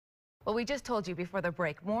Well, we just told you before the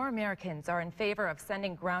break, more Americans are in favor of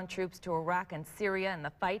sending ground troops to Iraq and Syria in the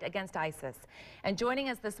fight against ISIS. And joining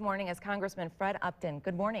us this morning is Congressman Fred Upton.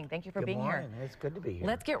 Good morning. Thank you for being here. Good morning. It's good to be here.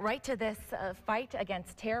 Let's get right to this fight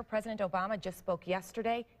against terror. President Obama just spoke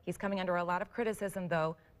yesterday. He's coming under a lot of criticism,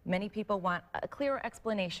 though. Many people want a clearer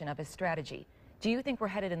explanation of his strategy. Do you think we're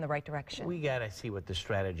headed in the right direction? We got to see what the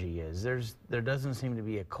strategy is. There doesn't seem to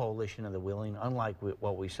be a coalition of the willing, unlike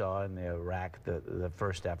what we saw in the Iraq, the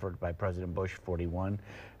first effort by President Bush, 41.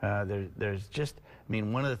 There's just, I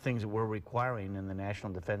mean, one of the things that we're requiring in the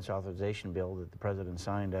National Defense Authorization Bill that the President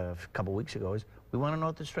signed a couple weeks ago is we want to know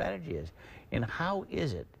what the strategy is. And how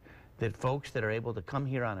is it that folks that are able to come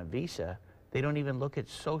here on a visa, they don't even look at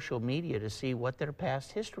social media to see what their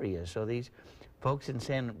past history is? So these folks in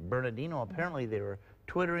San Bernardino, apparently they were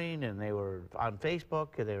Twittering and they were on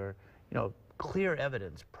Facebook, and they were, you know, clear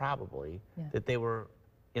evidence probably that they were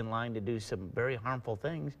in line to do some very harmful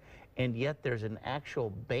things, and yet there's an actual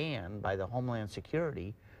ban by the Homeland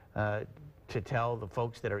Security to tell the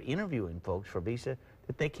folks that are interviewing folks for visa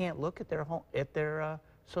that they can't look at their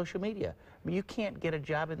social media. I mean, you can't get a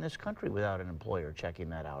job in this country without an employer checking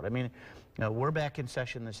that out. I mean, we're back in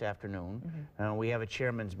session this afternoon. We have a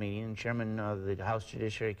chairman's meeting, and Chairman of the House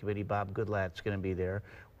Judiciary Committee, Bob Goodlatte's going to be there.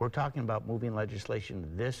 We're talking about moving legislation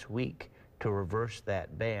this week to reverse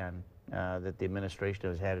that ban that the administration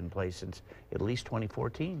has had in place since at least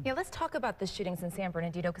 2014. Yeah, let's talk about the shootings in San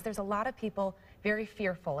Bernardino, because there's a lot of people very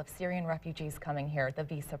fearful of Syrian refugees coming here, the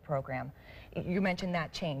visa program. You mentioned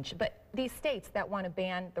that change, but these states that want to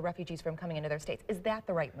ban the refugees from coming into their states, is that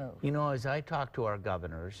the right move? You know, as I talk to our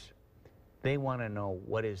governors, they want to know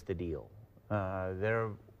what is the deal. They're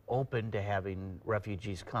open to having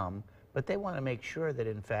refugees come, but they want to make sure that,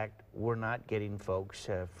 in fact, we're not getting folks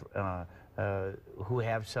who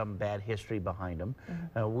have some bad history behind them.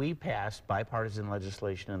 We passed bipartisan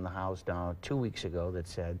legislation in the House now 2 weeks ago that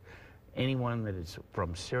said anyone that is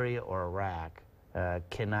from Syria or Iraq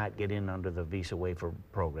cannot get in under the visa waiver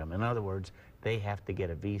program. In other words, they have to get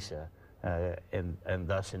a visa and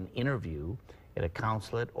thus an interview at a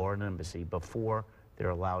consulate or an embassy before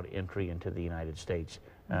they're allowed entry into the United States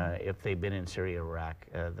if they've been in Syria or Iraq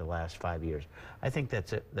the last 5 years. I think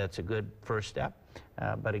that's a good first step.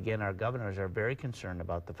 But again, our governors are very concerned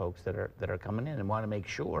about the folks that are coming in and want to make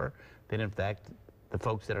sure that, in fact, the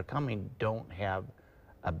folks that are coming don't have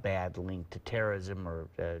a bad link to terrorism or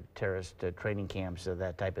terrorist training camps or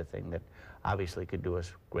that type of thing that obviously could do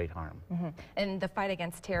us great harm. And the fight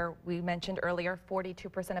against terror, we mentioned earlier,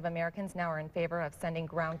 42% of Americans now are in favor of sending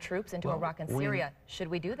ground troops into Iraq and Syria. Should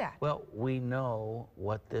we do that? Well, we know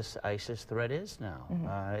what this ISIS threat is now.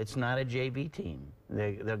 It's not a JV team.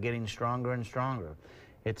 They're getting stronger and stronger.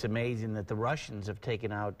 It's amazing that the Russians have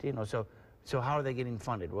taken out, you know, so how are they getting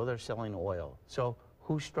funded? Well, they're selling oil. So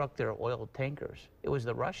who struck their oil tankers? It was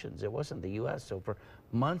the Russians. It wasn't the U.S. So for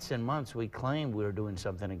months and months, we claimed we were doing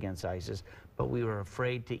something against ISIS, but we were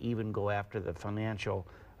afraid to even go after the financial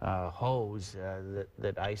hose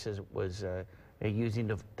that ISIS was using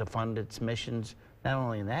to fund its missions, not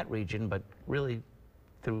only in that region, but really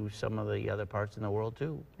through some of the other parts in the world,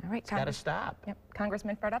 too. All right, it's got to stop.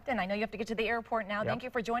 Congressman Fred Upton, I know you have to get to the airport now. Thank you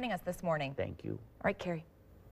for joining us this morning. Thank you. All right, Carrie.